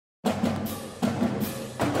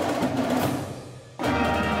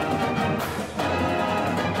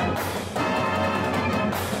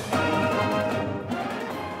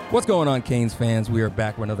What's going on, Canes fans? We are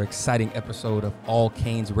back with another exciting episode of All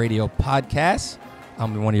Canes Radio Podcast.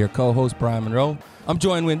 I'm one of your co-hosts, Brian Monroe. I'm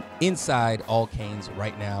joined with Inside All Canes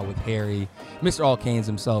right now with Harry, Mr. All Canes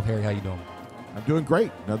himself. Harry, how you doing? I'm doing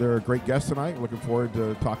great. Another great guest tonight. Looking forward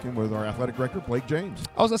to talking with our athletic director, Blake James.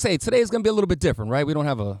 I was gonna say today is gonna be a little bit different, right? We don't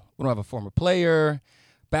have a former player,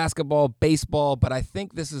 basketball, baseball, but I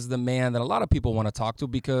think this is the man that a lot of people want to talk to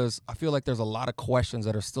because I feel like there's a lot of questions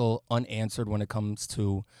that are still unanswered when it comes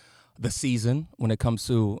to the season, when it comes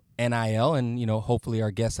to NIL, and hopefully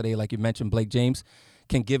our guest today, like you mentioned, Blake James,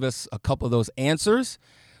 can give us a couple of those answers.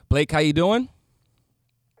 Blake, how you doing?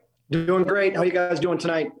 Doing great. How you guys doing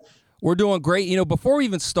tonight? We're doing great. Before we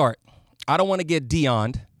even start, I don't want to get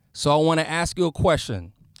Deion'd, so I want to ask you a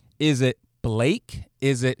question. Is it Blake?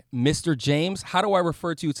 Is it Mr. James? How do I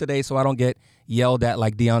refer to you today so I don't get yelled at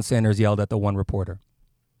like Deion Sanders yelled at the one reporter?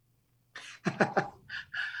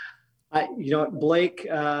 Blake,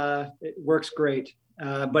 it works great.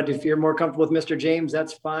 But if you're more comfortable with Mr. James,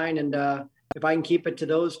 that's fine. And if I can keep it to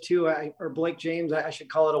those two, or Blake James, I should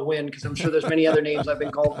call it a win because I'm sure there's many other names I've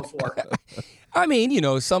been called before. I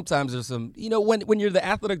mean, sometimes there's some, when you're the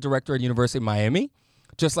athletic director at University of Miami,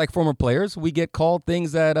 just like former players, we get called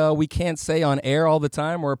things that we can't say on air all the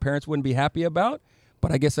time or our parents wouldn't be happy about.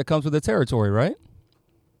 But I guess it comes with the territory, right?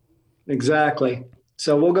 Exactly.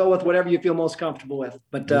 So we'll go with whatever you feel most comfortable with.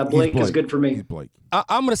 But Blake is good for me. He's Blake.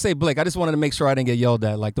 I'm going to say Blake. I just wanted to make sure I didn't get yelled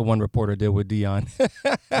at like the one reporter did with Deion.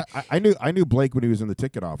 I knew Blake when he was in the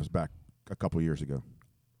ticket office back a couple of years ago.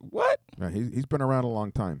 What? Yeah, he's been around a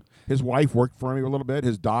long time. His wife worked for me a little bit.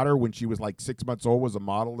 His daughter, when she was like 6 months old, was a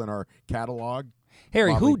model in our catalog.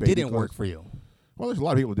 Harry, who didn't work for you? Well, there's a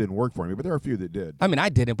lot of people that didn't work for me, but there are a few that did. I mean, I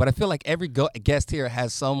didn't, but I feel like every guest here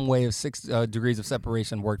has some way of 6 degrees of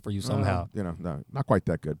separation worked for you somehow. No, not quite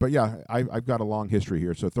that good. But yeah, I've got a long history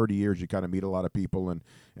here. So 30 years, you kind of meet a lot of people, and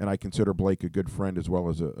I consider Blake a good friend as well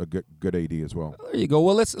as a good AD as well. There you go.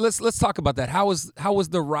 Well, let's talk about that. How was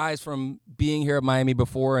the rise from being here at Miami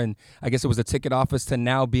before, and I guess it was a ticket office, to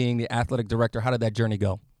now being the athletic director? How did that journey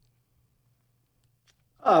go?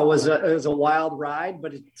 It was a wild ride,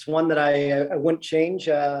 but it's one that I wouldn't change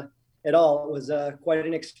at all. It was quite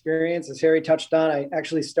an experience. As Harry touched on, I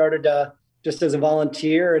actually started just as a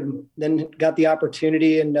volunteer and then got the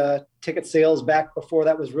opportunity in ticket sales back before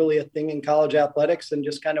that was really a thing in college athletics, and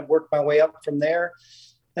just kind of worked my way up from there.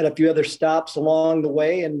 Had a few other stops along the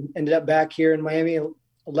way and ended up back here in Miami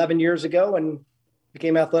 11 years ago and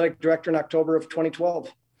became athletic director in October of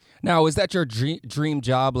 2012. Now, is that your dream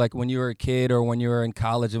job, like when you were a kid or when you were in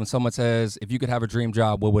college, and when someone says, if you could have a dream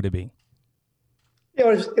job, what would it be? It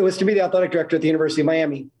was to be the athletic director at the University of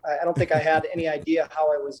Miami. I don't think I had any idea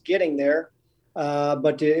how I was getting there,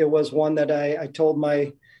 but it was one that I told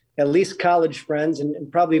my at least college friends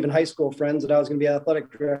and probably even high school friends that I was going to be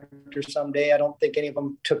athletic director someday. I don't think any of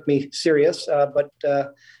them took me serious, but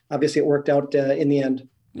obviously it worked out in the end.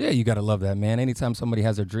 Yeah, you got to love that, man. Anytime somebody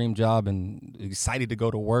has a dream job and excited to go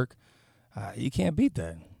to work, you can't beat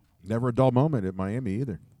that. Never a dull moment at Miami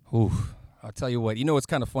either. Oof. I'll tell you what. It's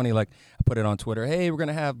kind of funny. Like, I put it on Twitter. Hey, we're going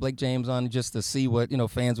to have Blake James on just to see what,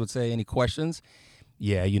 fans would say. Any questions?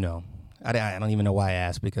 Yeah, I don't even know why I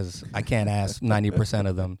asked, because I can't ask 90%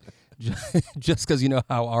 of them just because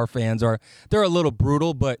how our fans are. They're a little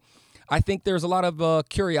brutal, but I think there's a lot of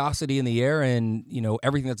curiosity in the air, and,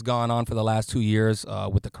 everything that's gone on for the last 2 years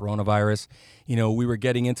with the coronavirus. We were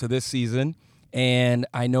getting into this season, and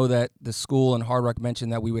I know that the school and Hard Rock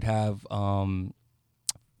mentioned that we would have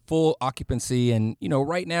full occupancy. And,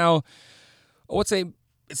 right now, I would say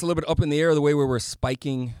it's a little bit up in the air the way we were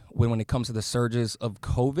spiking when it comes to the surges of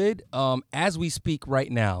COVID. As we speak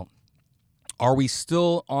right now, are we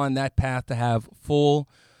still on that path to have full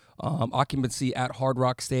occupancy at Hard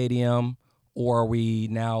Rock Stadium, or are we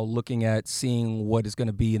now looking at seeing what is going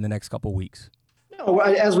to be in the next couple of weeks? No,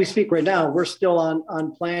 as we speak right now, we're still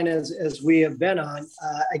on plan as we have been on.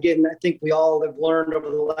 Again, I think we all have learned over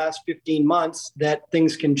the last 15 months that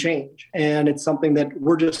things can change, and it's something that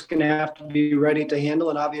we're just going to have to be ready to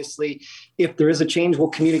handle. And obviously, if there is a change, we'll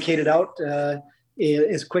communicate it out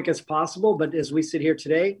as quick as possible. But as we sit here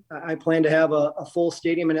today, I plan to have a full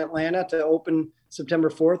stadium in Atlanta to open September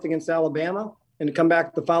 4th against Alabama, and to come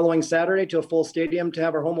back the following Saturday to a full stadium to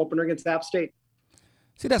have our home opener against App State.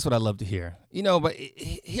 See, that's what I love to hear. But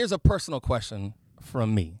here's a personal question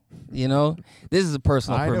from me. This is a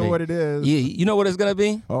personal I for know me. what it is. You know what it's going to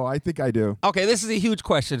be? Oh, I think I do. Okay, this is a huge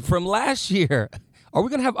question. From last year, are we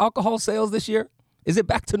going to have alcohol sales this year? Is it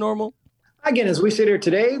back to normal? Again, as we sit here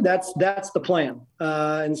today, that's the plan.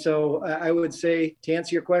 And so I would say, to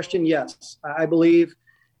answer your question, yes. I believe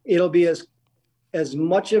it'll be as as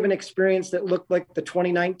much of an experience that looked like the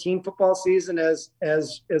 2019 football season as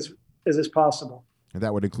is possible. And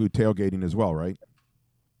that would include tailgating as well, right?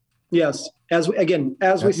 Yes. As we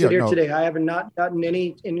sit here today, I have not gotten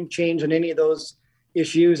any change on any of those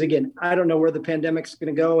issues. Again, I don't know where the pandemic's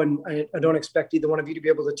going to go, and I don't expect either one of you to be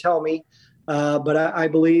able to tell me. But I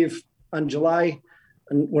believe on July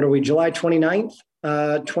 29th,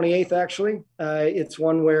 28th, actually, it's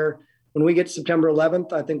one where when we get to September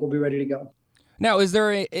 11th, I think we'll be ready to go. Now, is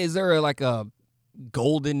there like a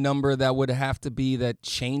golden number that would have to be that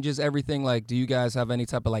changes everything? Like, do you guys have any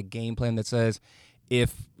type of like game plan that says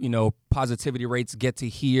if, positivity rates get to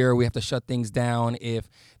here, we have to shut things down? If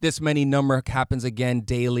this many number happens again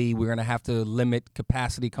daily, we're going to have to limit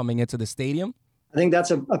capacity coming into the stadium? I think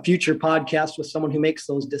that's a future podcast with someone who makes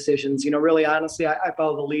those decisions. Really, honestly, I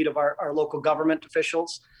follow the lead of our local government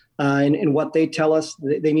officials and what they tell us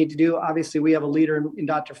they need to do. Obviously, we have a leader in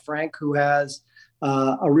Dr. Frank who has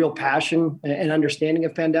a real passion and understanding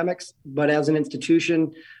of pandemics. But as an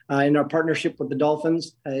institution, in our partnership with the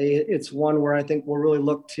Dolphins, it's one where I think we'll really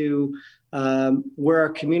look to where our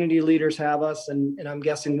community leaders have us, and I'm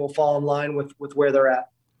guessing we'll fall in line with where they're at.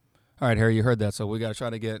 All right, Harry, you heard that. So we got to try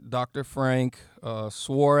to get Dr. Frank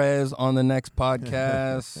Suarez on the next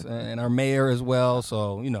podcast and our mayor as well.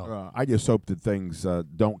 So, I just hope that things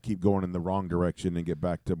don't keep going in the wrong direction and get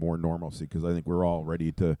back to more normalcy, because I think we're all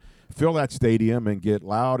ready to fill that stadium and get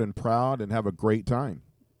loud and proud and have a great time.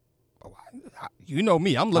 You know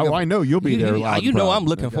me. I'm looking. Oh, I know you'll be there. Loud and proud. I'm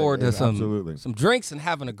looking forward to some drinks and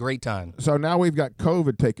having a great time. So now we've got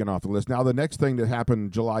COVID taken off the list. Now the next thing that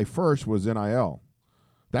happened July 1st was NIL.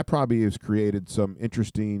 That probably has created some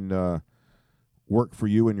interesting work for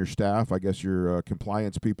you and your staff. I guess your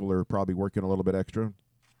compliance people are probably working a little bit extra.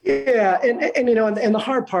 Yeah, and the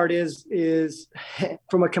hard part is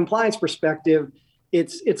from a compliance perspective,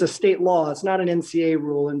 it's a state law. It's not an NCAA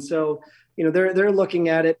rule, and so they're looking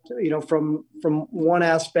at it from one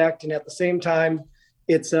aspect, and at the same time,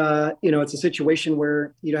 it's a situation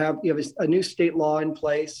where you have a new state law in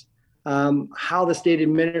place. How the state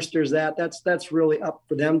administers that's really up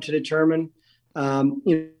for them to determine.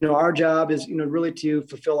 Our job is really to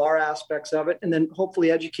fulfill our aspects of it, and then hopefully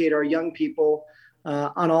educate our young people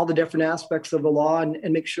on all the different aspects of the law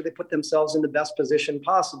and make sure they put themselves in the best position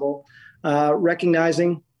possible,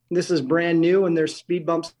 recognizing this is brand new and there's speed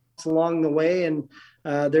bumps along the way, and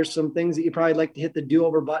there's some things that you probably like to hit the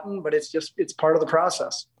do-over button, but it's part of the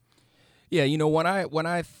process. Yeah, when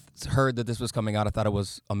I heard that this was coming out, I thought it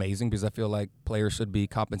was amazing, because I feel like players should be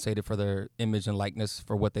compensated for their image and likeness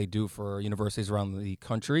for what they do for universities around the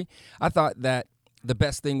country. I thought that the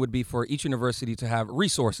best thing would be for each university to have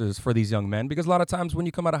resources for these young men, because a lot of times when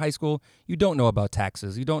you come out of high school, you don't know about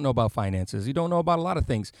taxes, you don't know about finances, you don't know about a lot of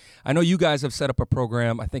things. I know you guys have set up a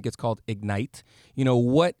program, I think it's called Ignite.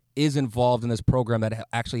 What is involved in this program that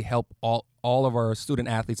actually help all of our student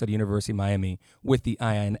athletes at the University of Miami with the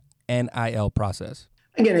NIL process?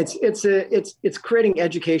 Again, it's creating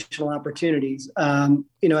educational opportunities. At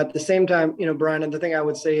the same time, Brian, and the thing I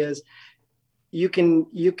would say is you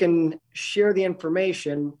can share the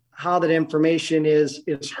information. How that information is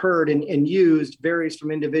heard and used varies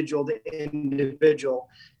from individual to individual.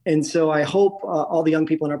 And so I hope all the young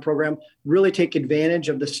people in our program really take advantage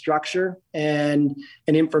of the structure and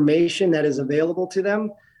information that is available to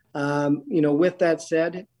them. With that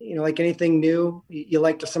said, like anything new, you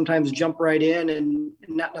like to sometimes jump right in and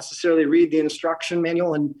not necessarily read the instruction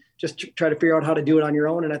manual and just try to figure out how to do it on your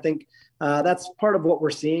own. And I think that's part of what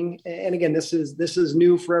we're seeing. And again, this is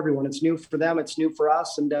new for everyone. It's new for them. It's new for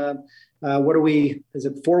us. And is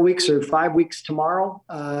it 4 weeks or 5 weeks tomorrow?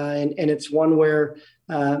 And it's one where,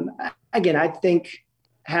 again, I think,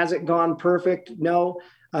 has it gone perfect? No.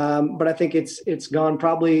 But I think it's gone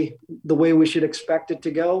probably the way we should expect it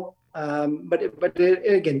to go. But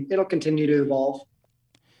again, it'll continue to evolve.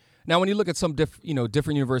 Now, when you look at some different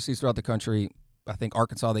universities throughout the country, I think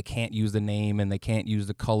Arkansas, they can't use the name and they can't use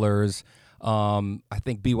the colors. I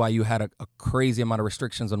think BYU had a crazy amount of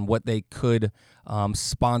restrictions on what they could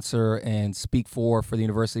sponsor and speak for the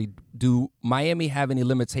university. Do Miami have any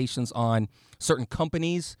limitations on certain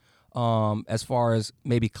companies as far as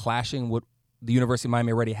maybe clashing with the University of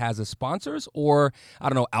Miami already has as sponsors, or I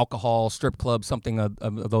don't know, alcohol, strip club, something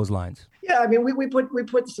of those lines? Yeah, I mean, we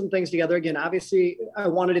put some things together. Again, obviously, I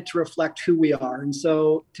wanted it to reflect who we are, and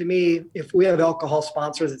so to me, if we have alcohol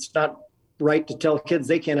sponsors, it's not right to tell kids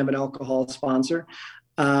they can't have an alcohol sponsor.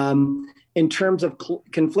 In terms of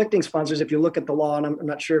conflicting sponsors, if you look at the law, and I'm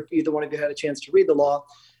not sure if either one of you had a chance to read the law,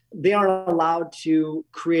 they aren't allowed to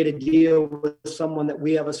create a deal with someone that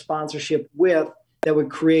we have a sponsorship with that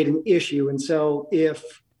would create an issue. And so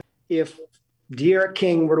if De'Aaron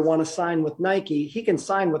King were to want to sign with Nike, he can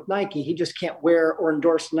sign with Nike. He just can't wear or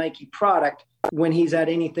endorse Nike product when he's at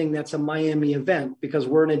anything that's a Miami event, because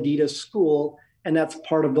we're an Adidas school and that's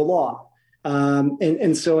part of the law.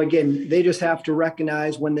 And so again, they just have to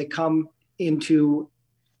recognize when they come into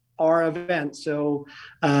our event. So,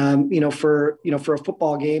 for a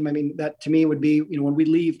football game, I mean, that to me would be, when we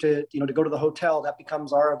leave to go to the hotel, that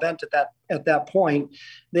becomes our event at that point.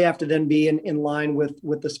 They have to then be in line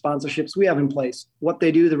with the sponsorships we have in place. What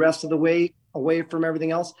they do the rest of the way away from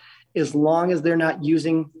everything else, as long as they're not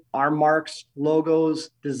using our marks,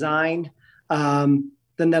 logos, design, then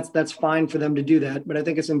that's fine for them to do that. But I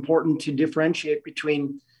think it's important to differentiate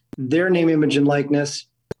between their name, image, and likeness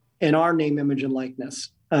and our name, image, and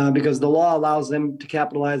likeness. Because the law allows them to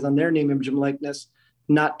capitalize on their name, image, and likeness,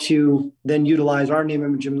 not to then utilize our name,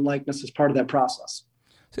 image, and likeness as part of that process.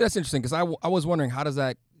 See, that's interesting, because I was wondering, how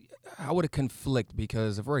would it conflict?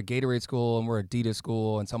 Because if we're a Gatorade school and we're an Adidas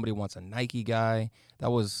school and somebody wants a Nike guy,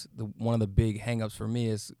 that was one of the big hangups for me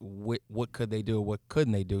is what could they do, what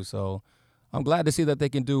couldn't they do? So I'm glad to see that they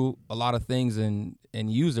can do a lot of things and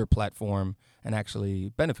use their platform and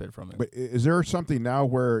actually benefit from it. But is there something now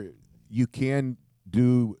where you can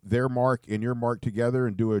do their mark and your mark together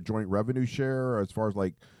and do a joint revenue share as far as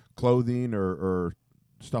like clothing or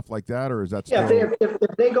stuff like that? Or is that still...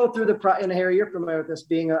 if they go through and Harry, you're familiar with this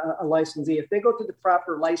being a licensee, if they go through the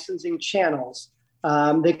proper licensing channels,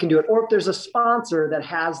 they can do it. Or if there's a sponsor that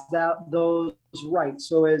has those rights.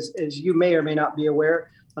 So as you may or may not be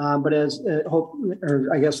aware, but as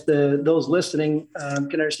those listening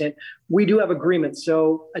can understand, we do have agreements.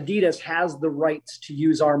 So Adidas has the rights to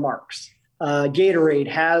use our marks. Gatorade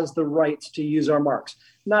has the rights to use our marks.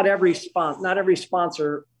 Not every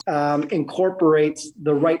sponsor incorporates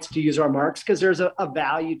the rights to use our marks, because there's a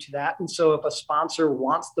value to that. And so if a sponsor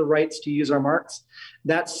wants the rights to use our marks,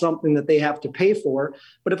 that's something that they have to pay for.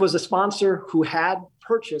 But if it was a sponsor who had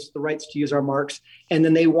purchased the rights to use our marks, and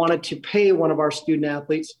then they wanted to pay one of our student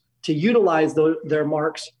athletes to utilize their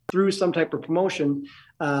marks through some type of promotion,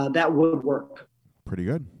 that would work. Pretty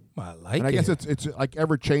good. I like and I guess it's like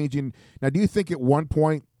ever changing. Now, do you think at one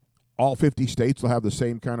point all 50 states will have the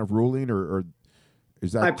same kind of ruling, or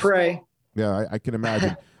is that? I pray. Yeah, I can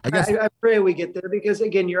imagine. I guess I pray we get there, because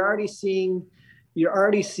again, you're already seeing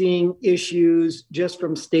issues just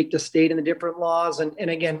from state to state in the different laws, and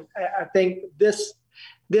again, I think this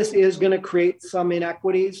is going to create some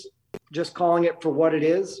inequities. Just calling it for what it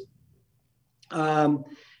is.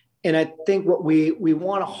 And I think what we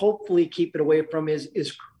want to hopefully keep it away from is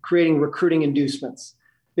creating recruiting inducements,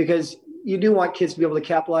 because you do want kids to be able to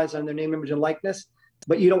capitalize on their name, image, and likeness,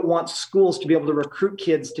 but you don't want schools to be able to recruit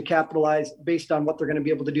kids to capitalize based on what they're going to be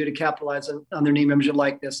able to do to capitalize on their name, image, and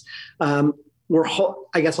likeness. I'm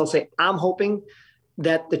hoping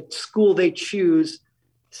that the school they choose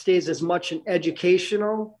stays as much an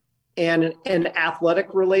educational and an athletic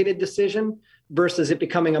related decision versus it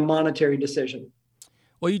becoming a monetary decision.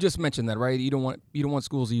 Well, you just mentioned that, right? You don't want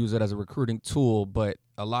schools to use it as a recruiting tool, but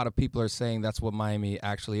a lot of people are saying that's what Miami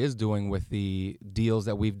actually is doing with the deals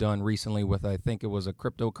that we've done recently with, I think it was a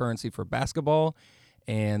cryptocurrency for basketball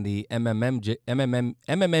and the MMA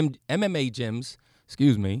gyms,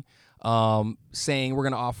 saying we're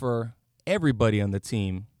going to offer everybody on the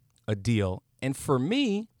team a deal. And for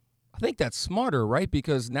me, I think that's smarter, right?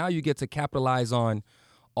 Because now you get to capitalize on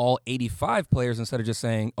all 85 players instead of just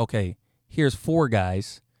saying, okay, here's 4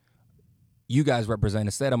 guys you guys represent.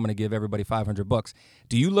 Instead, I'm going to give everybody $500.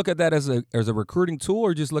 Do you look at that as a recruiting tool,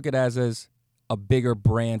 or just look at it as a bigger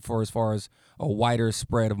brand for as far as a wider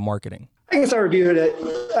spread of marketing? I guess I view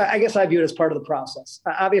it as part of the process.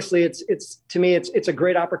 Obviously, it's to me, it's a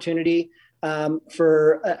great opportunity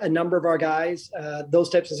for a number of our guys. Those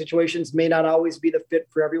types of situations may not always be the fit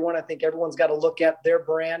for everyone. I think everyone's got to look at their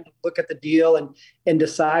brand, look at the deal, and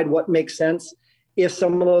decide what makes sense. If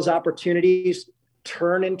some of those opportunities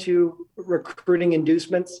turn into recruiting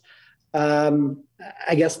inducements, I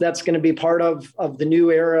guess that's going to be part of the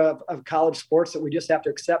new era of college sports that we just have to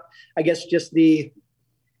accept. I guess just I'll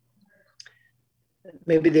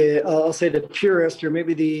say the purist, or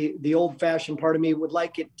maybe the old fashioned part of me would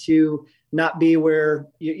like it to not be where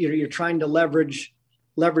you're trying to leverage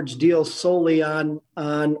deals solely on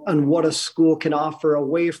what a school can offer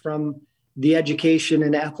away from the education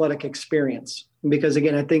and athletic experience. Because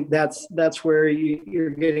again, I think that's where you're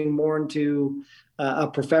getting more into a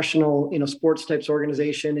professional, sports types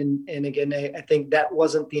organization. And again, I think that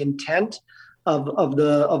wasn't the intent of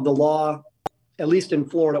the law, at least in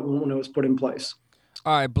Florida, when it was put in place.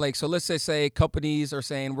 All right, Blake. So let's say companies are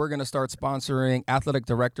saying we're going to start sponsoring athletic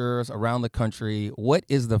directors around the country. What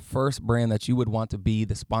is the first brand that you would want to be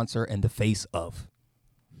the sponsor and the face of?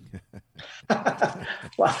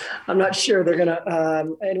 Well, I'm not sure they're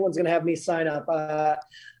gonna anyone's gonna have me sign up.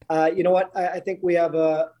 You know what? I think we have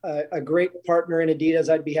a great partner in Adidas.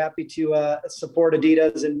 I'd be happy to support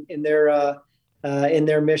Adidas in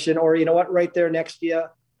their mission. Or you know what? Right there next to you,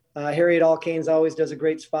 Harriet Allcanes always does a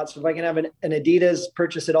great spot. So if I can have an Adidas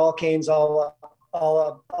purchase at Allcanes,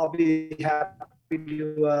 I'll be happy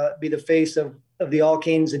to be the face of the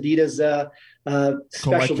Allcanes Adidas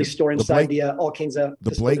specialty store inside the Allcanes.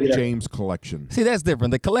 The Blake James collection. See, that's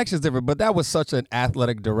different. The collection's different, but that was such an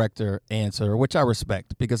athletic director answer, which I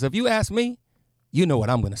respect. Because if you ask me, you know what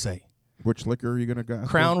I'm going to say. Which liquor are you going to go?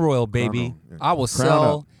 Crown Royal, baby. Yeah. I will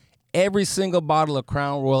sell every single bottle of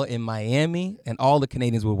Crown Royal in Miami, and all the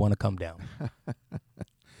Canadians would want to come down.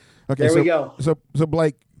 Okay, there we go. So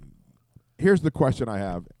Blake, here's the question I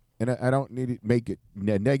have, and I don't need to make it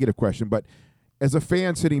a negative question, but as a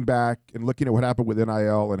fan sitting back and looking at what happened with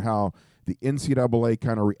NIL and how the NCAA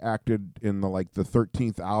kind of reacted in the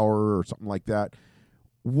 13th hour or something like that,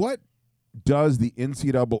 what does the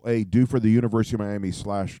NCAA do for the University of Miami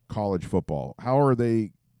 / college football? How are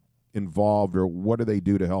they involved, or what do they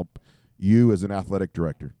do to help you as an athletic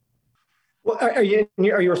director? Well, are you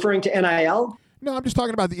referring to NIL? No, I'm just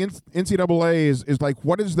talking about the NCAA is like,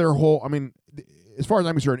 what is their whole, I mean, as far as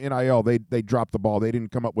I'm concerned, NIL, they dropped the ball. They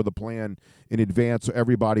didn't come up with a plan in advance, so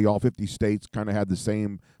everybody, all 50 states kind of had the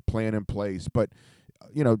same plan in place. But,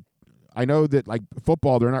 I know that like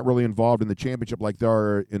football, they're not really involved in the championship like they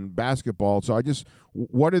are in basketball. So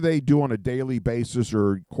what do they do on a daily basis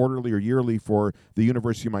or quarterly or yearly for the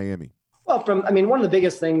University of Miami? Well, one of the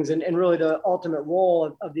biggest things and really the ultimate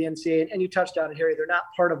role of the NCAA, and you touched on it, Harry, they're not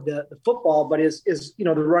part of the football, but is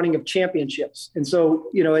the running of championships. And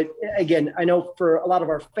so, again, I know for a lot of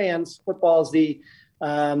our fans, football is the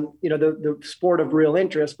sport of real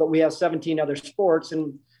interest, but we have 17 other sports,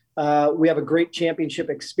 and we have a great championship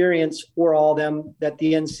experience for all of them that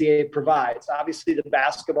the NCAA provides. Obviously, the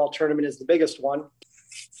basketball tournament is the biggest one,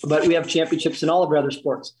 but we have championships in all of our other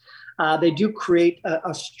sports. They do create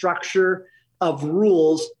a structure of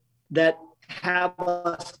rules that have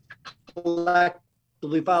us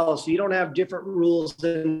collectively follow. So you don't have different rules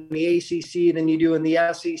in the ACC than you do in the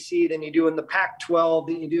SEC, than you do in the Pac-12,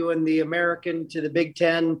 than you do in the American to the Big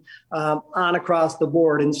Ten, on across the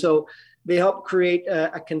board. And so they help create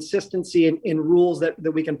a consistency in rules that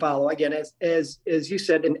we can follow. Again, as you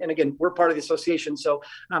said, and again, we're part of the association, so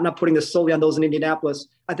I'm not putting this solely on those in Indianapolis.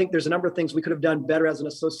 I think there's a number of things we could have done better as an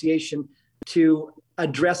association to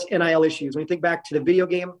address NIL issues. When you think back to the video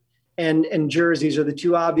game and jerseys are the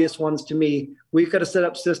two obvious ones to me. We could have set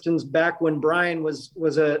up systems back when Brian was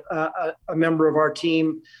a member of our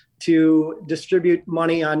team to distribute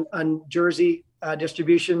money on jersey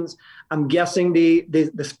distributions. I'm guessing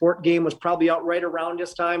the sport game was probably out right around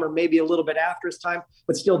this time or maybe a little bit after his time,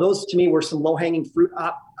 but still those to me were some low-hanging fruit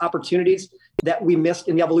opportunities that we missed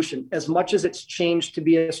in the evolution as much as it's changed to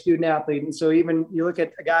be a student athlete. And so even you look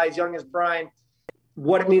at a guy as young as Brian,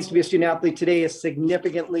 what it means to be a student athlete today is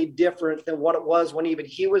significantly different than what it was when even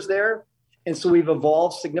he was there. And so we've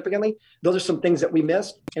evolved significantly. Those are some things that we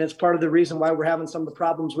missed. And it's part of the reason why we're having some of the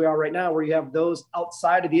problems we are right now, where you have those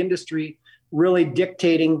outside of the industry really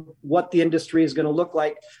dictating what the industry is going to look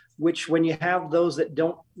like, which when you have those that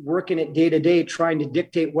don't work in it day to day, trying to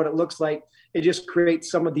dictate what it looks like, it just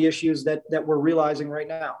creates some of the issues that we're realizing right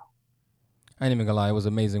now. I ain't even gonna lie, it was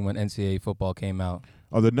amazing when NCAA football came out.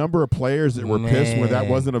 Oh, the number of players that were pissed when that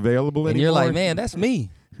wasn't available anymore. And you're like, man, that's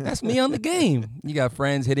me. That's me on the game. You got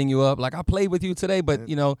friends hitting you up. Like, I played with you today, but,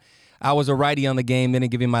 I was a righty on the game. They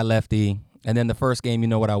didn't give me my lefty. And then the first game, you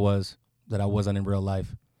know what I was, that I wasn't in real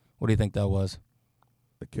life. What do you think that was?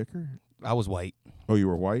 The kicker? I was white. Oh, you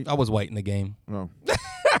were white? I was white in the game. Oh.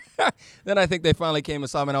 Then I think they finally came and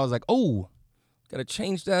saw me, and I was like, oh, got to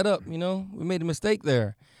change that up. We made a mistake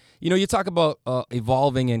there. You talk about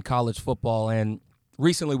evolving in college football, and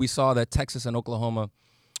recently we saw that Texas and Oklahoma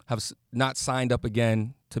have not signed up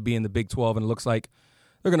again to be in the Big 12, and it looks like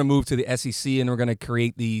they're going to move to the SEC, and we're going to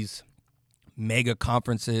create these mega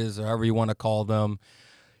conferences, or however you want to call them.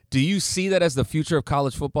 Do you see that as the future of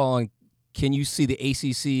college football, and can you see the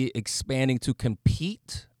ACC expanding to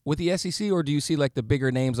compete with the SEC, or do you see like the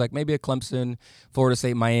bigger names like maybe a Clemson, Florida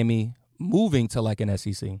State, Miami moving to like an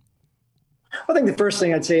SEC? I think the first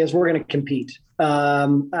thing I'd say is we're going to compete.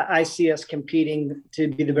 I see us competing to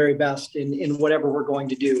be the very best in whatever we're going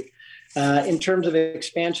to do. In terms of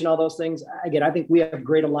expansion, all those things, again, I think we have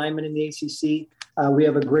great alignment in the ACC. We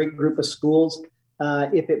have a great group of schools.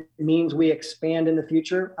 If it means we expand in the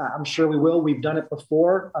future, I'm sure we will. We've done it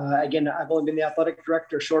before. Again, I've only been the athletic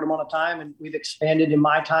director a short amount of time, and we've expanded in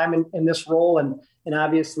my time in this role. And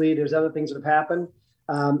obviously there's other things that have happened.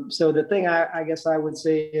 So the thing I guess I would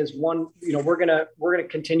say is, one, we're going to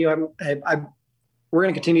continue. We're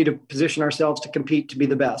going to continue to position ourselves to compete to be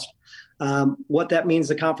the best. What that means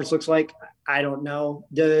the conference looks like, I don't know.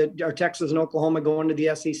 Are Texas and Oklahoma going to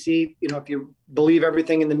the SEC? If you believe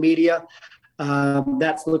everything in the media,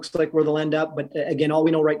 that looks like where they'll end up. But again, all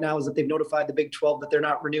we know right now is that they've notified the Big 12 that they're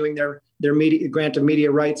not renewing their media grant of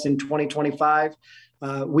media rights in 2025.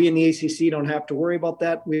 We in the ACC don't have to worry about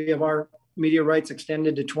that. We have our media rights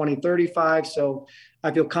extended to 2035. So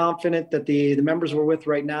I feel confident that the members we're with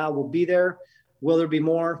right now will be there. Will there be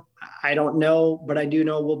more? I don't know, but I do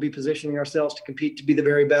know we'll be positioning ourselves to compete to be the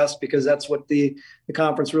very best, because that's what the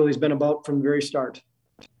conference really has been about from the very start.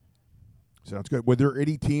 Sounds good. Were there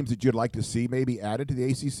any teams that you'd like to see maybe added to the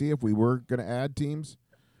ACC if we were going to add teams,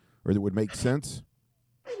 or that would make sense?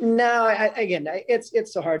 No,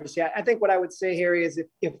 it's so hard to say. I think what I would say, Harry, is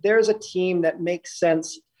if there's a team that makes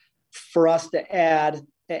sense for us to add,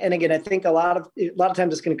 and again, I think a lot of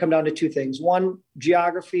times it's going to come down to two things. One,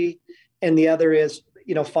 geography, and the other is,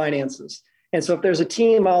 finances. And so if there's a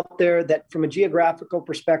team out there that from a geographical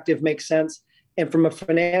perspective makes sense, and from a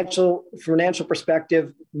financial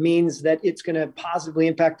perspective means that it's going to positively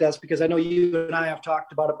impact us, because I know you and I have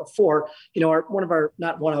talked about it before.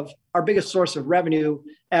 Our biggest source of revenue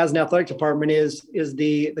as an athletic department is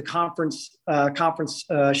the conference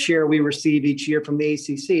share we receive each year from the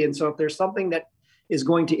ACC. And so if there's something that is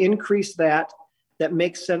going to increase that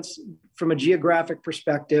makes sense from a geographic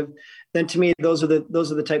perspective, then to me, those are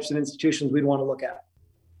the types of institutions we'd want to look at.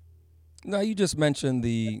 Now, you just mentioned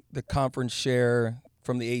the conference share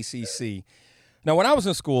from the ACC. Now, when I was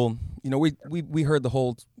in school, we heard the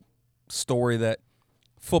whole story that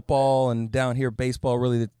football and down here baseball,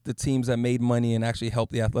 really the teams that made money and actually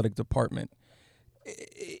helped the athletic department.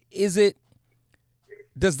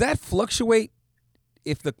 Does that fluctuate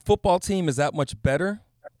if the football team is that much better,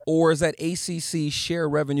 or is that ACC share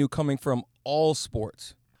revenue coming from all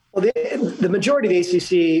sports? Well, the majority of the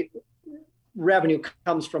ACC revenue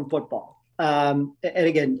comes from football. And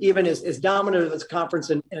again, even as dominant as a conference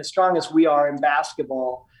and as strong as we are in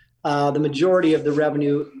basketball, the majority of the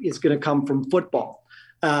revenue is going to come from football.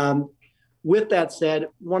 With that said,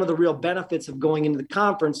 one of the real benefits of going into the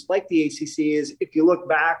conference like the ACC is, if you look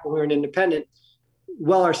back when we were an independent,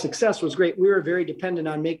 while our success was great, we were very dependent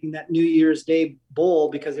on making that New Year's Day bowl,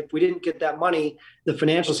 because if we didn't get that money, the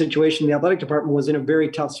financial situation in the athletic department was in a very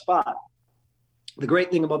tough spot. The great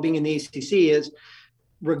thing about being in the ACC is,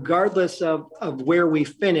 regardless of where we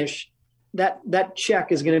finish, that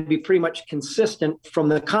check is going to be pretty much consistent from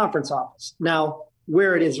the conference office. Now,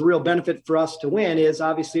 where it is a real benefit for us to win is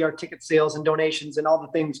obviously our ticket sales and donations and all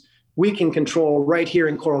the things we can control right here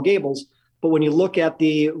in Coral Gables. But when you look at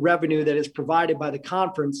the revenue that is provided by the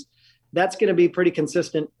conference, that's going to be pretty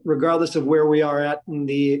consistent regardless of where we are at in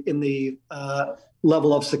the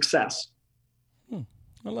level of success.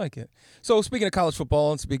 I like it. So speaking of college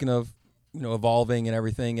football and speaking of evolving and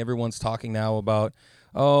everything, everyone's talking now about,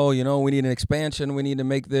 we need an expansion. We need to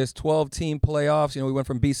make this 12-team playoffs. We went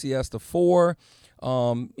from BCS to 4.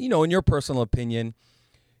 In your personal opinion,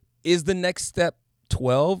 is the next step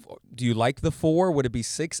 12? Do you like the 4? Would it be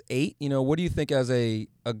 6, 8? What do you think as a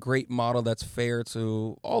great model that's fair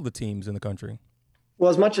to all the teams in the country?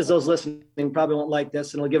 Well, as much as those listening probably won't like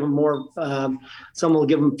this, and it'll give them more, some will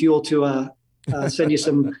give them fuel to send you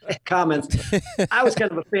some comments. I was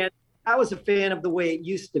kind of a fan. I was a fan of the way it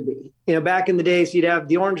used to be. Back in the days, you'd have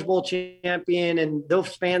the Orange Bowl champion, and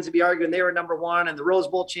those fans would be arguing they were number one, and the Rose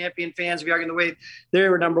Bowl champion fans would be arguing the way they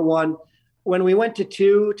were number one. When we went to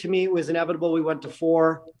 2, to me, it was inevitable we went to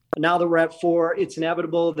 4. Now that we're at 4, it's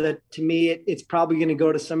inevitable that, to me, it's probably going to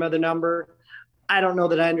go to some other number. I don't know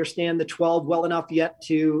that I understand the 12 well enough yet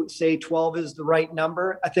to say 12 is the right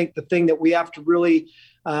number. I think the thing that we have to really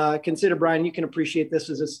consider, Brian, you can appreciate this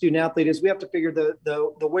as a student athlete, is we have to figure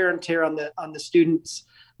the wear and tear on the student's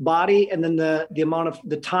body, and then the amount of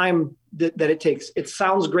the time that it takes. It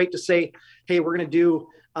sounds great to say, hey, we're going to do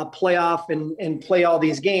a playoff and play all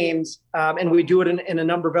these games. And we do it in a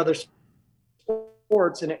number of other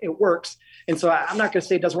sports, and it works. And so I'm not going to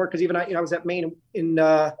say it doesn't work, because even I was at Maine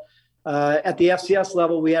at the FCS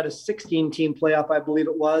level, we had a 16-team playoff, I believe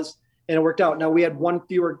it was, and it worked out. Now we had one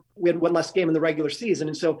less game in the regular season.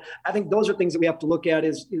 And so I think those are things that we have to look at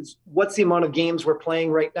is what's the amount of games we're playing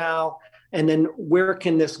right now? And then where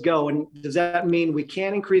can this go? And does that mean we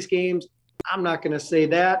can increase games? I'm not going to say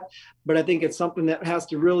that, but I think it's something that has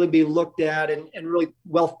to really be looked at and really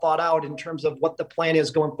well thought out in terms of what the plan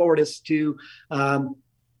is going forward as to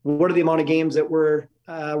what are the amount of games that we're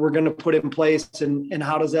going to put in place, and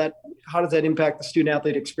how does that impact the student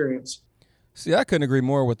athlete experience? See, I couldn't agree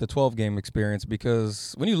more with the 12-game experience,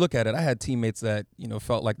 because when you look at it, I had teammates that,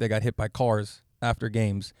 felt like they got hit by cars after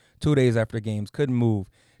games, 2 days after games, couldn't move,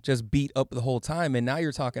 just beat up the whole time. And now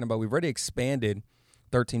you're talking about, we've already expanded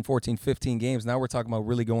 13, 14, 15 games. Now we're talking about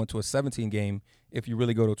really going to a 17 game if you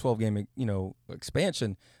really go to a 12-game,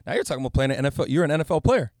 expansion. Now you're talking about playing an NFL. You're an NFL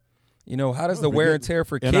player. How does the wear and tear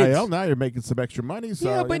for kids? NIL, now you're making some extra money. So,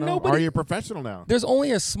 yeah, but nobody. Are you a professional now? There's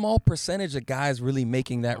only a small percentage of guys really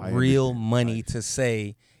making that real money to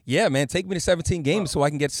say, yeah, man, take me to 17 games so I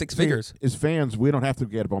can get six figures. As fans, we don't have to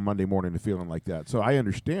get up on Monday morning to feeling like that. So I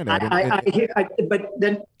understand that. But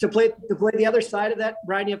then to play the other side of that,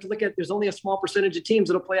 Brian, you have to look at, there's only a small percentage of teams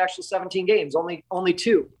that'll play actual 17 games, only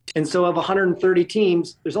two. And so of 130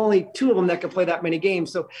 teams, there's only two of them that can play that many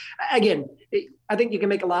games. So again, I think you can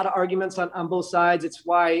make a lot of arguments on both sides. It's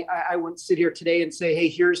why I wouldn't sit here today and say, hey,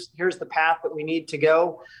 here's the path that we need to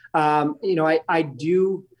go. I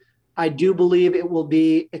do believe it will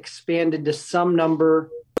be expanded to some number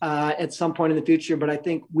at some point in the future, but I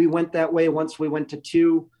think we went that way once we went to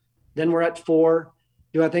 2, then we're at 4.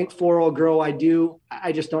 Do I think 4 will grow? I do.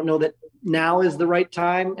 I just don't know that now is the right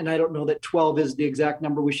time, and I don't know that 12 is the exact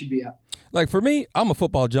number we should be at. Like for me, I'm a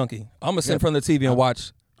football junkie. I'm going to sit in front of the TV and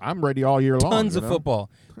watch. I'm ready all year long. Tons of football.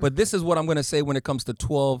 But this is what I'm going to say when it comes to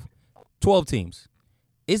 12 teams.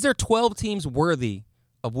 Is there 12 teams worthy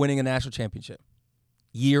of winning a national championship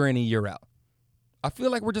year in and year out? I feel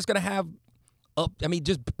like we're just going to have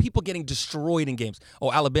just people getting destroyed in games.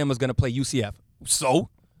 Oh, Alabama's going to play UCF. So?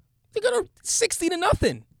 They're going to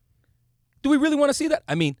 60-0. Do we really want to see that?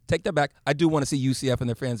 Take that back. I do want to see UCF and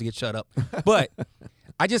their fans get shut up. But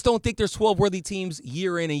I just don't think there's 12 worthy teams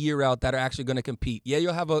year in and year out that are actually going to compete. Yeah,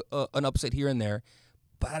 you'll have an upset here and there,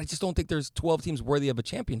 but I just don't think there's 12 teams worthy of a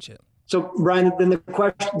championship. So, Brian, then the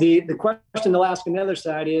question they'll ask on the other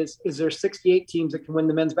side is there 68 teams that can win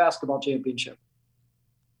the men's basketball championship?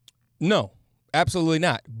 No, absolutely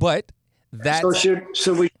not. But that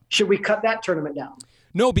should we cut that tournament down?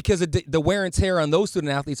 No, because the wear and tear on those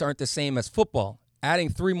student athletes aren't the same as football. Adding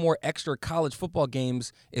 3 more extra college football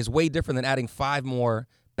games is way different than adding 5 more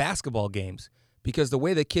basketball games, because the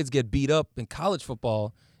way that kids get beat up in college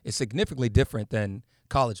football is significantly different than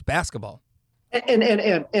college basketball. And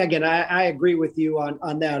again, I agree with you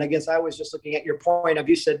on that. I guess I was just looking at your point of,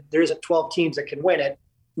 you said there isn't 12 teams that can win it,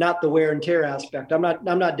 not the wear and tear aspect. I'm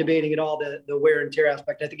not debating at all the wear and tear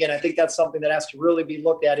aspect. Again, I think that's something that has to really be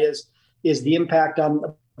looked at is the impact on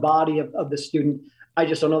the body of the student. I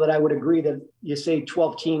just don't know that I would agree that you say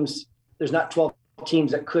 12 teams, there's not 12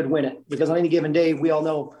 teams that could win it, because on any given day, we all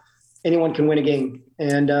know anyone can win a game.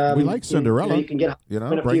 And we like Cinderella. You can get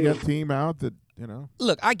bring that team out that,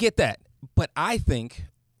 Look, I get that, but I think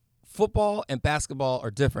football and basketball are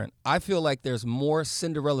different. I feel like there's more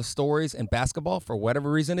Cinderella stories in basketball, for whatever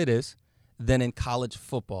reason it is, than in college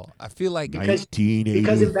football. I feel like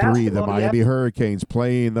 1983, the Miami Hurricanes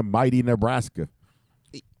playing the mighty Nebraska.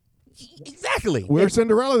 Exactly. We're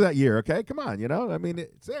Cinderella that year, okay? Come on,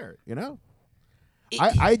 it's there,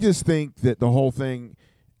 I just think that the whole thing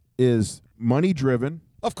is money-driven.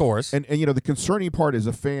 Of course. And the concerning part as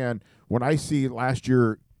a fan, when I see last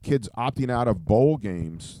year kids opting out of bowl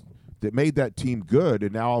games that made that team good,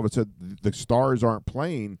 and now all of a sudden the stars aren't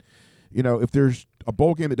playing, if there's a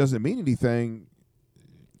bowl game that doesn't mean anything,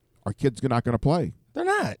 our kids are not going to play. They're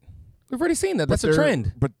not. We've already seen that. That's a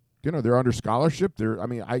trend. But they're under scholarship.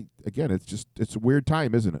 It's a weird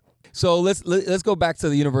time, isn't it? So let's go back to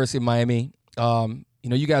the University of Miami.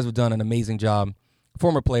 You guys have done an amazing job.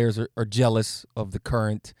 Former players are jealous of the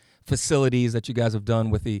current facilities that you guys have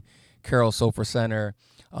done with the Carroll Sofer Center,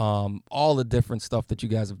 all the different stuff that you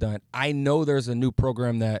guys have done. I know there's a new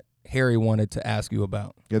program that Harry wanted to ask you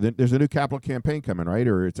about. Yeah, there's a new capital campaign coming, right?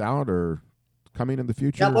 Or it's out or coming in the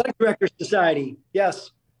future? Athletic Directors Society,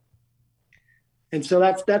 yes. And so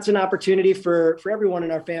that's an opportunity for everyone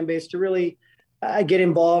in our fan base to really get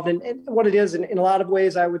involved. And what it is, in a lot of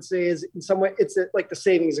ways, I would say, is in some way, it's like the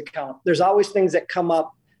savings account. There's always things that come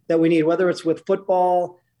up that we need, whether it's with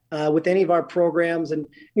football, with any of our programs. And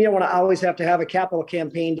you don't want to always have to have a capital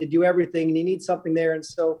campaign to do everything. And you need something there. And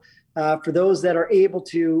so for those that are able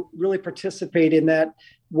to really participate in that,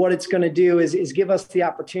 what it's going to do is give us the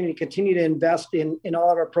opportunity to continue to invest in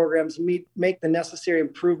all of our programs and make the necessary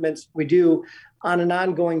improvements we do on an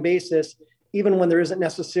ongoing basis. even when there isn't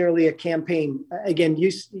necessarily a campaign. Again,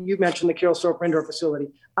 you mentioned the Carol Soper Indoor Facility.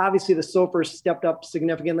 Obviously, the Sopers stepped up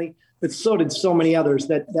significantly, but so did so many others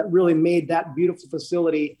that really made that beautiful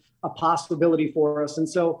facility a possibility for us. And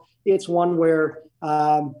so it's one where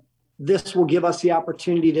this will give us the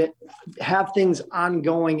opportunity to have things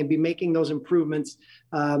ongoing and be making those improvements.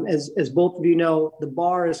 As both of you know, the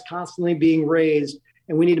bar is constantly being raised,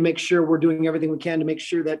 and we need to make sure we're doing everything we can to make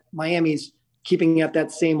sure that Miami's keeping at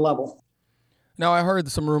that same level. Now, I heard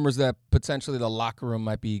some rumors that potentially the locker room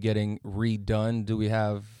might be getting redone.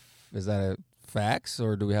 Is that a facts,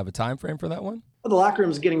 or do we have a time frame for that one? Well, the locker room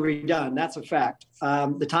is getting redone. That's a fact.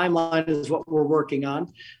 The timeline is what we're working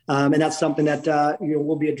on. And that's something that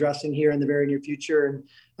we'll be addressing here in the very near future. And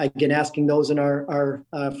again, asking those in our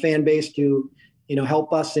fan base to,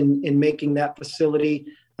 help us in making that facility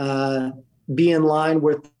be in line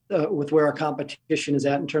with where our competition is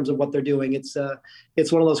at in terms of what they're doing. It's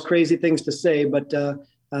one of those crazy things to say, but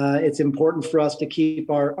it's important for us to keep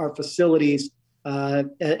our facilities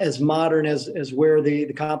as modern as where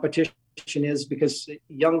the competition is, because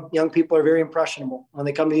young people are very impressionable. When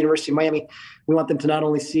they come to the University of Miami, we want them to not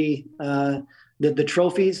only see the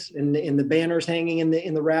trophies and the banners hanging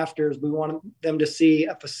in the rafters. We want them to see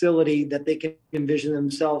a facility that they can envision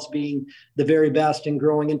themselves being the very best and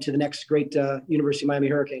growing into the next great University of Miami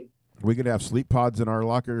Hurricane. We could have sleep pods in our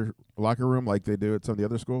locker room like they do at some of the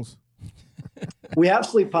other schools. We have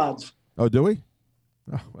sleep pods. Oh, do we?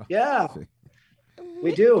 Oh, well, yeah,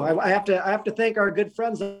 we do. I have to thank our good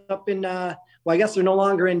friends up in. I guess they're no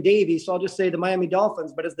longer in Davie, so I'll just say the Miami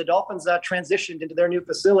Dolphins. But as the Dolphins transitioned into their new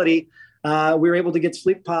facility, we were able to get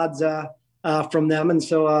sleep pods from them. And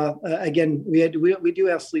so, again, we do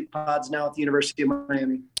have sleep pods now at the University of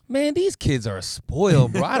Miami. Man, these kids are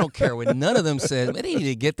spoiled, bro. I don't care what none of them says. Man, they need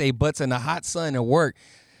to get their butts in the hot sun and work.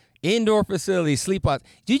 Indoor facility, sleep pods.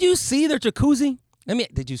 Did you see their jacuzzi?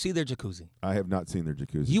 Did you see their jacuzzi? I have not seen their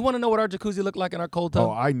jacuzzi. You want to know what our jacuzzi looked like in our cold tub?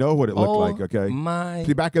 Oh, I know what it looked like, okay?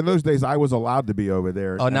 See, back in those days, I was allowed to be over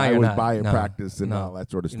there. Oh, now you're not. I was by practice and all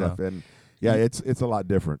that sort of stuff. And, yeah, it's a lot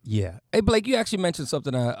different. Yeah. Hey, Blake, you actually mentioned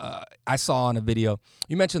something I saw on a video.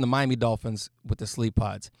 You mentioned the Miami Dolphins with the sleep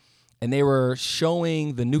pods, and they were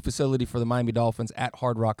showing the new facility for the Miami Dolphins at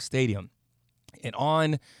Hard Rock Stadium. And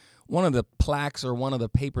on one of the plaques or one of the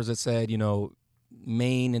papers that said,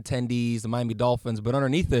 Maine attendees, the Miami Dolphins, but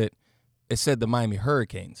underneath it said the Miami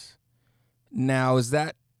Hurricanes. Now, is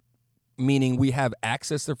that meaning we have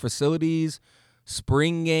access to facilities,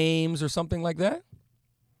 spring games, or something like that?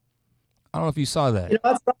 I don't know if you saw that.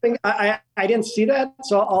 That's something I didn't see that,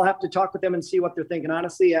 so I'll have to talk with them and see what they're thinking.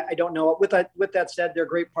 Honestly, I don't know. With that said, they're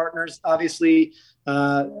great partners. Obviously,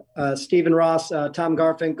 Stephen Ross, Tom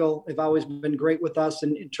Garfinkel have always been great with us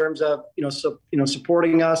in terms of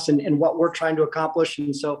supporting us and what we're trying to accomplish.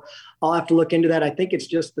 And so I'll have to look into that. I think it's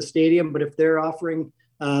just the stadium, but if they're offering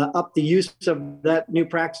up the use of that new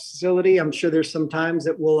practice facility, I'm sure there's some times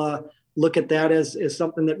that we'll look at that as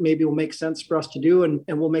something that maybe will make sense for us to do, and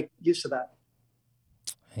we'll make use of that.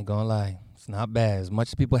 Ain't gonna lie, it's not bad. As much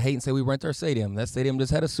as people hate and say we rent our stadium, that stadium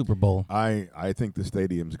just had a Super Bowl. I think the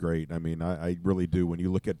stadium's great. I really do. When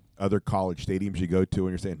you look at other college stadiums you go to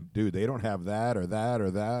and you're saying, dude, they don't have that or that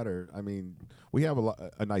or that, we have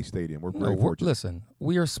a nice stadium. We're very fortunate. Listen,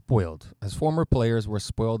 we are spoiled. As former players, we're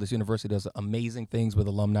spoiled. This university does amazing things with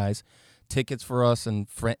alumni. Tickets for us and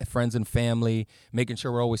friends and family, making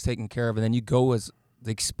sure we're always taken care of. And then you go as the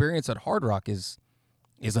experience at Hard Rock is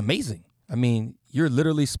amazing. You're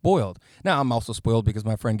literally spoiled. Now, I'm also spoiled because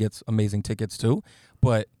my friend gets amazing tickets too,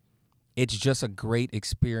 but it's just a great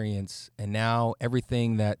experience. And now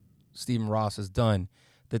everything that Stephen Ross has done,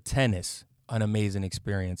 the tennis, an amazing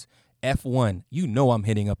experience. F1, I'm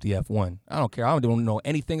hitting up the F1. I don't care. I don't know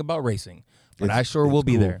anything about racing, but I sure will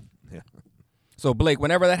be there. Yeah. So, Blake,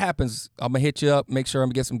 whenever that happens, I'm going to hit you up, make sure I'm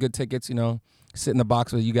going to get some good tickets, sit in the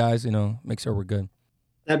box with you guys, make sure we're good.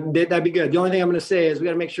 That'd be good. The only thing I'm going to say is we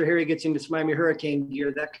got to make sure Harry gets into some Miami Hurricane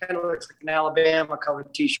gear. That kind of looks like an Alabama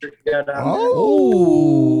colored T-shirt you got on there.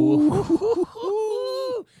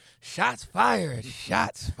 Oh, shots fired!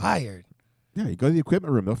 Shots fired! Yeah, you go to the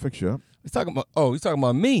equipment room; they'll fix you up. He's talking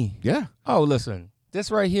about me. Yeah. Oh, listen, this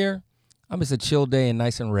right here, I'm just a chill day and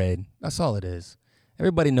nice and red. That's all it is.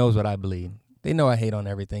 Everybody knows what I believe. They know I hate on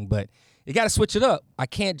everything, but you got to switch it up. I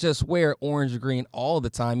can't just wear orange or green all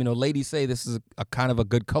the time. Ladies say this is a kind of a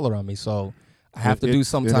good color on me, so I have to do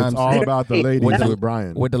sometimes. It's all about the ladies with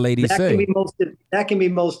Brian. What the ladies say. That can be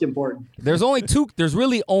most important. There's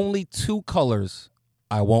really only two colors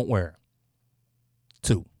I won't wear.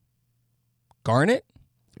 Two. Garnet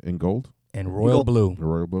and gold and royal blue. The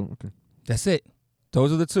royal blue, okay. That's it.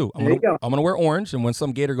 Those are the two. I'm gonna wear orange, and when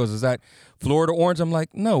some Gator goes, is that Florida orange? I'm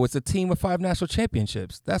like, no, it's a team with 5 national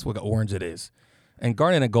championships. That's what orange it is. And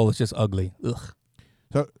garnet and gold is just ugly. Ugh.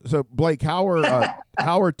 So Blake, how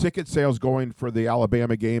are ticket sales going for the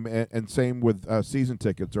Alabama game, and same with season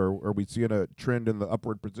tickets? Are we seeing a trend in the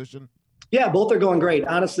upward position? Yeah, both are going great.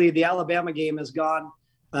 Honestly, the Alabama game has gone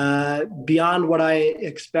beyond what I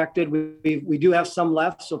expected. We do have some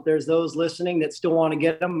left, so if there's those listening that still want to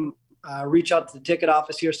get them, reach out to the ticket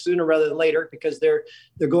office here sooner rather than later, because they're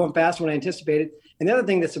going faster than I anticipated. And the other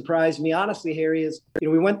thing that surprised me, honestly, Harry, is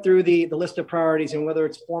we went through the list of priorities, and whether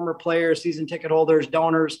it's former players, season ticket holders,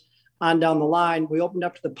 donors, on down the line, we opened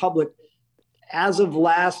up to the public. As of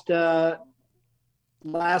last time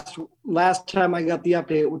I got the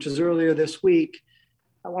update, which was earlier this week,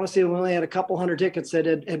 I want to say we only had a couple hundred tickets that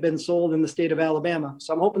had been sold in the state of Alabama.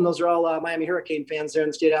 So I'm hoping those are all Miami Hurricane fans there in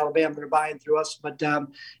the state of Alabama that are buying through us. But,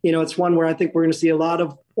 it's one where I think we're going to see a lot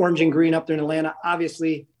of orange and green up there in Atlanta.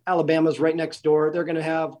 Obviously, Alabama's right next door. They're going to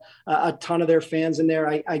have a ton of their fans in there.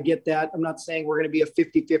 I get that. I'm not saying we're going to be a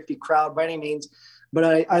 50-50 crowd by any means.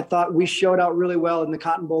 But I thought we showed out really well in the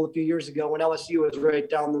Cotton Bowl a few years ago when LSU was right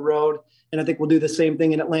down the road. And I think we'll do the same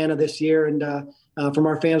thing in Atlanta this year. And from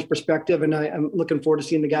our fans' perspective, and I'm looking forward to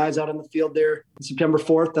seeing the guys out on the field there September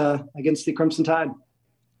 4th against the Crimson Tide.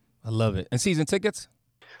 I love it. And season tickets?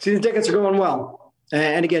 Season tickets are going well.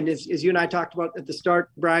 And again, as you and I talked about at the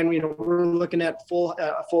start, Brian, we're looking at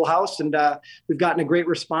a full house, and we've gotten a great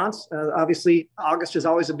response. Obviously, August is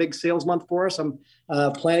always a big sales month for us. I'm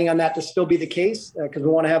planning on that to still be the case because we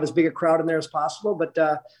want to have as big a crowd in there as possible. But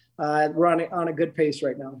we're on a good pace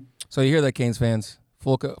right now. So you hear that, Canes fans?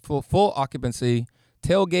 Full occupancy,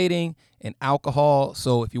 tailgating, and alcohol.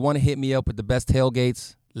 So if you want to hit me up with the best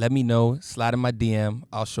tailgates, let me know. Slide in my DM.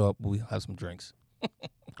 I'll show up. We'll have some drinks.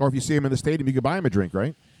 Or if you see him in the stadium, you can buy him a drink,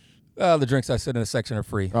 right? The drinks I sit in the section are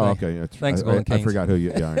free. Oh, okay. Yeah, thanks, Golden Canes. I forgot who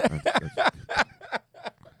you. Yeah.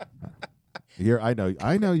 Here, I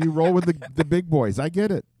know you roll with the big boys. I get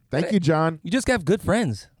it. Thank you, John. You just have good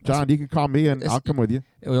friends. John, you can call me and I'll come with you.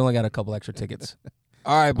 We only got a couple extra tickets.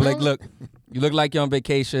 All right, Blake, look, you look like you're on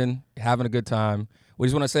vacation, you're having a good time. We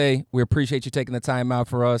just want to say we appreciate you taking the time out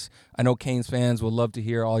for us. I know Canes fans would love to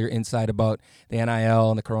hear all your insight about the NIL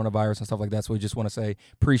and the coronavirus and stuff like that. So we just want to say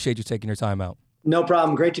appreciate you taking your time out. No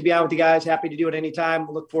problem. Great to be out with you guys. Happy to do it anytime.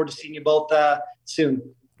 We'll look forward to seeing you both soon.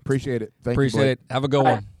 Appreciate it. Appreciate it. Have a good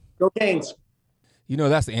one. Go Canes.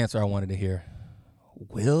 That's the answer I wanted to hear.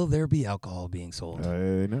 Will there be alcohol being sold?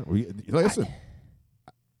 No. Listen.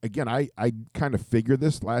 Again, I kind of figured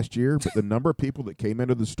this last year, but the number of people that came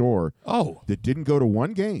into the store that didn't go to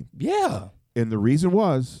one game. Yeah. And the reason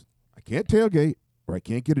was, I can't tailgate or I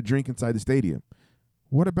can't get a drink inside the stadium.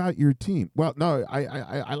 What about your team? Well, no,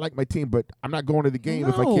 I like my team, but I'm not going to the game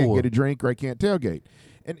if I can't get a drink or I can't tailgate.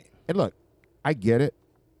 And look, I get it,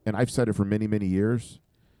 and I've said it for many, many years.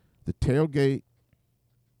 The tailgate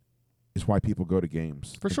is why people go to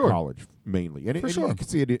games for sure. College, mainly. And sure. You can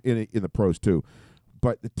see it in the pros, too.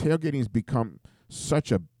 But the tailgating has become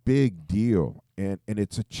such a big deal, and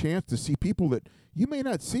it's a chance to see people that you may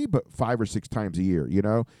not see but 5 or 6 times a year,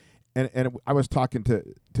 And I was talking to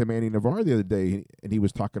Manny Navarre the other day, and he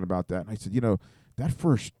was talking about that. And I said, that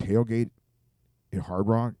first tailgate at Hard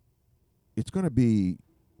Rock, it's going to be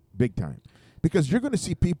big time. Because you're going to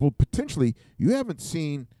see people potentially you haven't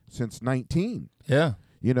seen since 19. Yeah.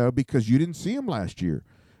 Because you didn't see them last year.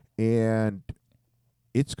 And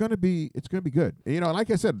it's gonna be good.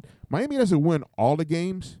 Like I said, Miami doesn't win all the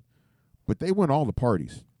games, but they win all the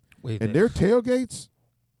parties. And their tailgates,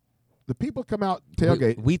 the people come out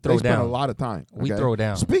tailgate. We throw they spend down a lot of time. Okay? We throw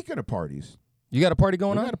down. Speaking of parties, you got a party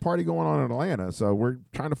going on? We got a party going on in Atlanta, so we're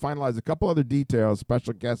trying to finalize a couple other details,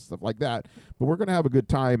 special guests, stuff like that. But we're gonna have a good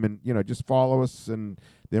time, and just follow us, and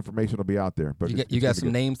the information will be out there. But you got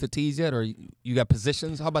some names to tease yet, or you got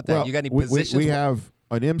positions? How about that? Well, you got any positions? We have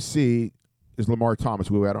an MC. Is Lamar Thomas,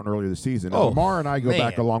 who we had on earlier this season. Now, Lamar and I go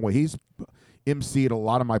back a long way. He's emceed a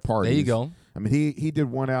lot of my parties. There you go. I mean, he did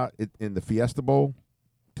one out in the Fiesta Bowl,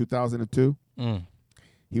 2002.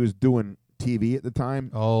 He was doing TV at the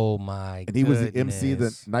time. Oh, my And he was the MC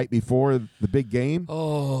the night before the big game.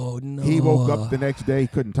 Oh, no. He woke up the next day,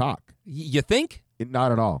 couldn't talk. You think?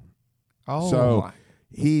 Not at all. Oh, so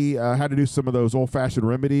he had to do some of those old-fashioned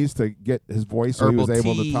remedies to get his voice so Herbal he was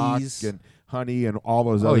able to teas. talk, and honey and all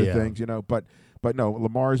those other things, But no,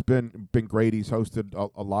 Lamar's been great. He's hosted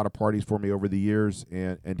a lot of parties for me over the years,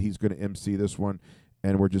 and he's going to MC this one.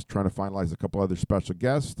 And we're just trying to finalize a couple other special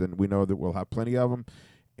guests, and we know that we'll have plenty of them,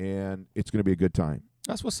 and it's going to be a good time.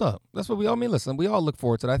 That's what's up. That's what we all mean. Listen, we all look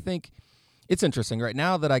forward to it. I think it's interesting right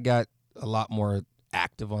now that I got a lot more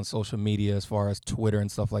active on social media as far as Twitter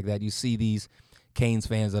and stuff like that, you see these Canes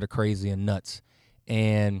fans that are crazy and nuts.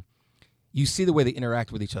 And you see the way they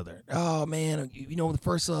interact with each other. Oh, man, the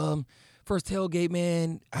first tailgate,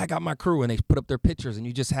 man, I got my crew. And they put up their pictures. And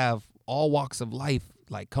you just have all walks of life,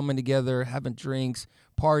 like coming together, having drinks,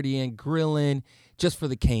 partying, grilling, just for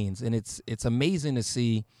the Canes. And it's amazing to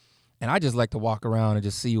see. And I just like to walk around and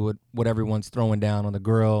just see what everyone's throwing down on the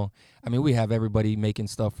grill. I mean, we have everybody making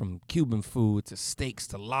stuff from Cuban food to steaks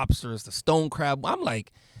to lobsters to stone crab. I'm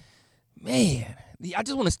like, man, I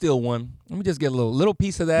just want to steal one. Let me just get a little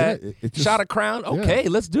piece of that. Yeah, shot of Crown. Okay,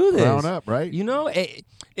 let's do this. Crown up, right?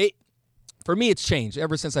 For me, it's changed.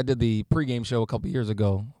 Ever since I did the pregame show a couple years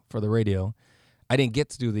ago for the radio, I didn't get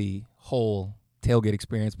to do the whole tailgate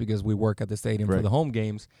experience because we work at the stadium for the home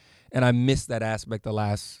games, and I missed that aspect the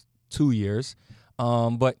last 2 years.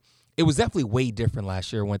 But it was definitely way different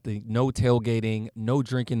last year with the no tailgating, no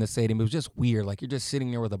drinking in the stadium. It was just weird. Like, you're just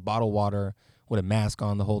sitting there with a bottle of water with a mask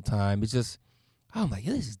on the whole time. It's just, I'm like,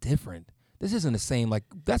 this is different. This isn't the same. Like,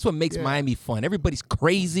 that's what makes Miami fun. Everybody's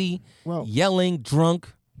crazy, yelling, drunk.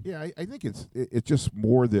 Yeah, I think it's just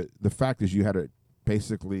more the fact is you had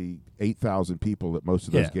basically 8,000 people at most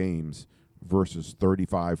of those games versus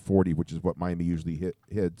 35, 40, which is what Miami usually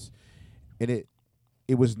hits. And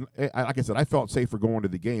it was, like I said, I felt safer going to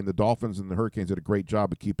the game. The Dolphins and the Hurricanes did a great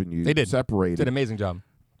job of keeping you separated. Did an amazing job.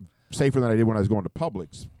 Safer than I did when I was going to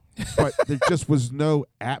Publix. But there just was no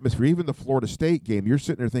atmosphere. Even the Florida State game, you're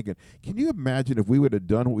sitting there thinking, can you imagine if we would have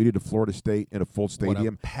done what we did to Florida State in a full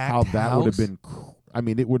stadium, how that would have been I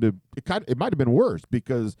mean, it might have been worse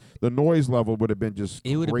because the noise level would have been just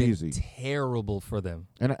crazy. It would have been terrible for them.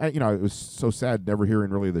 And it was so sad never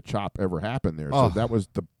hearing really the chop ever happen there. So that was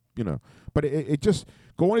but it just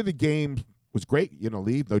going to the game was great.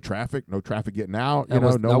 Leave, no traffic getting out. That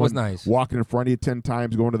was nice. Walking in front of you 10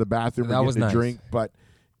 times, going to the bathroom and getting a drink. But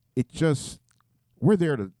it just, we're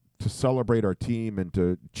there to celebrate our team and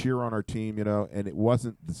to cheer on our team, and it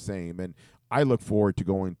wasn't the same. And I look forward to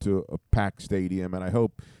going to a packed stadium, and I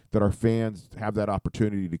hope that our fans have that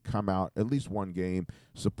opportunity to come out at least one game,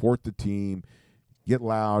 support the team, get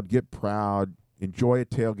loud, get proud, enjoy a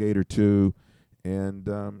tailgate or two, and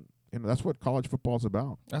that's what college football is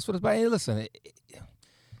about. That's what it's about. Hey, listen,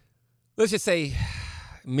 let's just say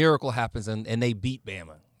miracle happens and they beat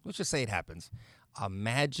Bama. Let's just say it happens.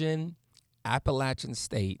 Imagine Appalachian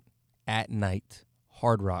State at night,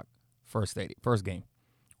 Hard Rock, first game.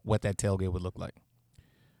 What that tailgate would look like.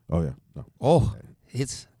 Oh, yeah. No. Oh,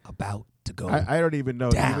 it's about to go I don't even know.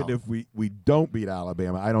 down. Even if we don't beat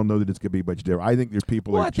Alabama, I don't know that it's going to be much different. I think there's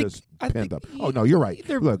people are just pent up. Oh, no, you're right.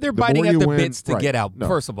 They're biting at the bits to get out. No.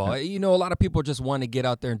 First of all, a lot of people just want to get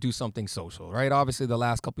out there and do something social, right? Obviously, the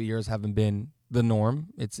last couple of years haven't been the norm.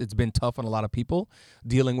 It's been tough on a lot of people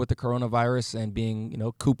dealing with the coronavirus and being,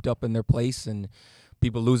 cooped up in their place and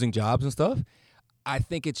people losing jobs and stuff. I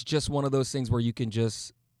think it's just one of those things where you can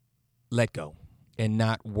just let go and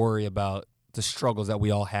not worry about the struggles that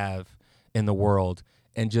we all have in the world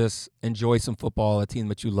and just enjoy some football, a team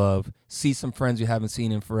that you love, see some friends you haven't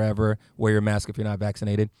seen in forever, wear your mask if you're not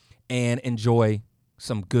vaccinated, and enjoy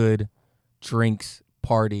some good drinks,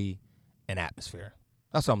 party, and atmosphere.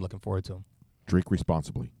 That's what I'm looking forward to. Drink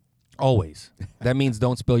responsibly. Always. That means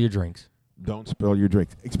don't spill your drinks. Don't spill your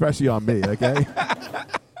drinks, especially on me, okay?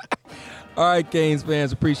 All right, Canes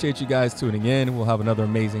fans, appreciate you guys tuning in. We'll have another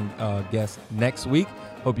amazing guest next week.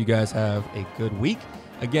 Hope you guys have a good week.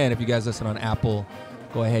 Again, if you guys listen on Apple,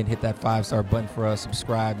 go ahead and hit that 5-star button for us.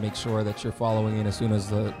 Subscribe. Make sure that you're following in as soon as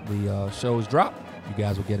the shows drop. You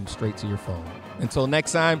guys will get them straight to your phone. Until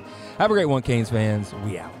next time, have a great one, Canes fans.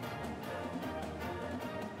 We out.